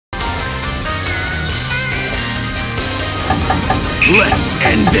Let's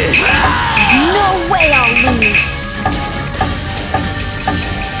end this! There's no way I'll lose!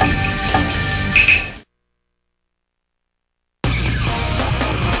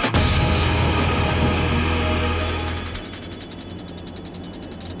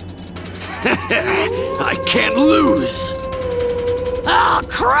 I can't lose! I'll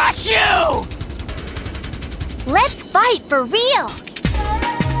crush you! Let's fight for real!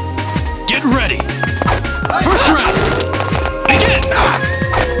 Get ready! First round! Begin!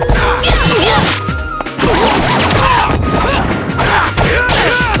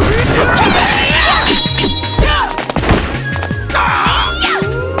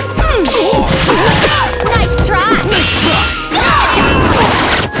 Nice try! Nice try!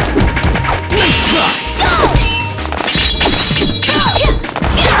 Nice try!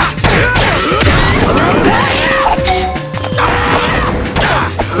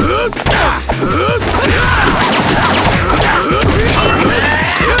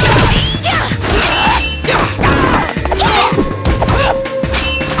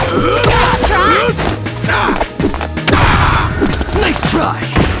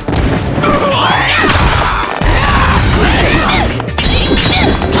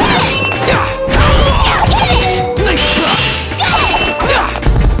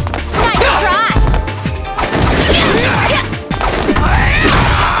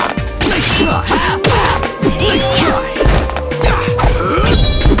 Nice try!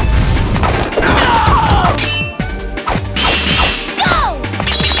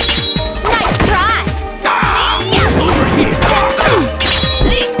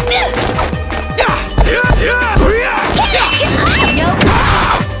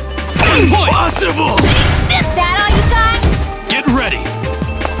 Impossible! Is that all you got? Get ready!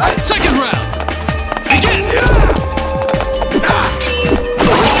 Second round! Begin!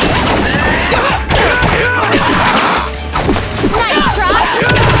 Nice try!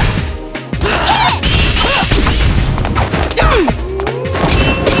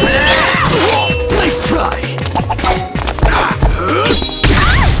 Nice try!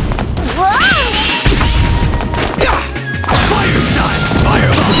 Whoa! Fire style!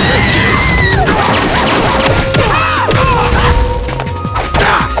 Fireball takes you!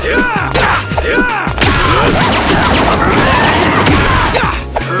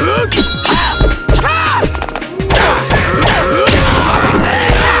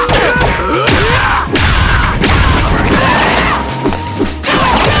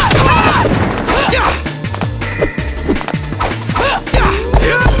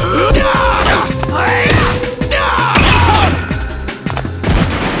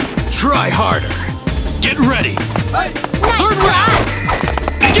 Try harder. Get ready. Nice Third try! round.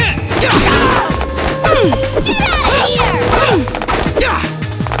 Begin. Get out of here!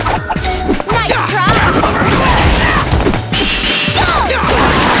 Nice try! Go!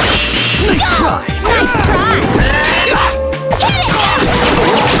 Nice try. Nice try! Hit it!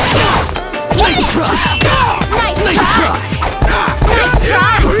 Nice try. Nice Nice try! try. Nice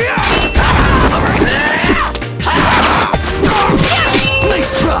try!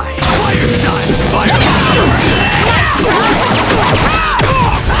 Nice try. Fire style. Fireball. Nice try!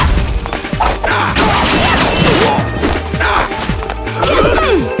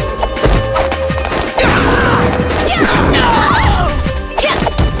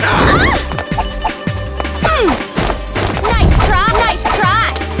 Nice try! Nice try!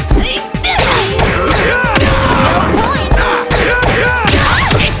 No point!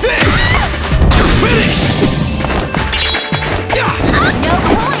 Eat this. You're finished. No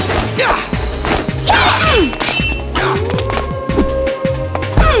point! Hit it!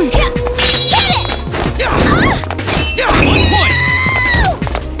 1 point.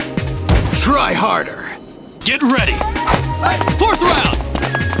 Try harder. Get ready. Fourth round.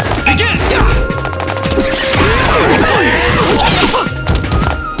 Begin.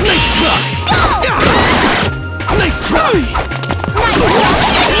 Nice try. Nice try.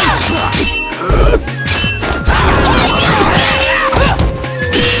 Nice try.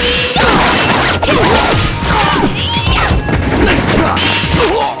 Nice try.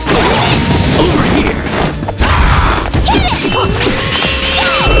 Over here.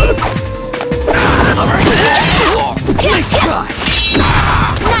 Nice try.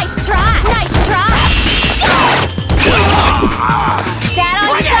 Nice try! Nice try! Is that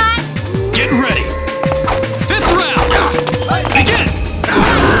all you got? Get ready. Fifth round.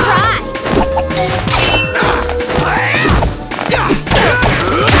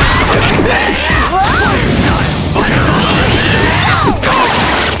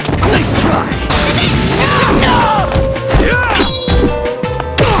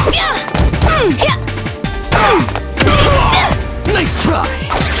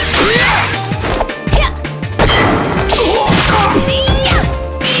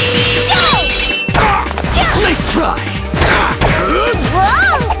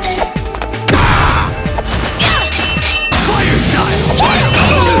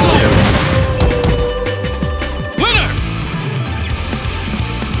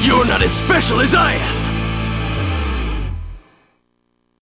 You're not as special as I am!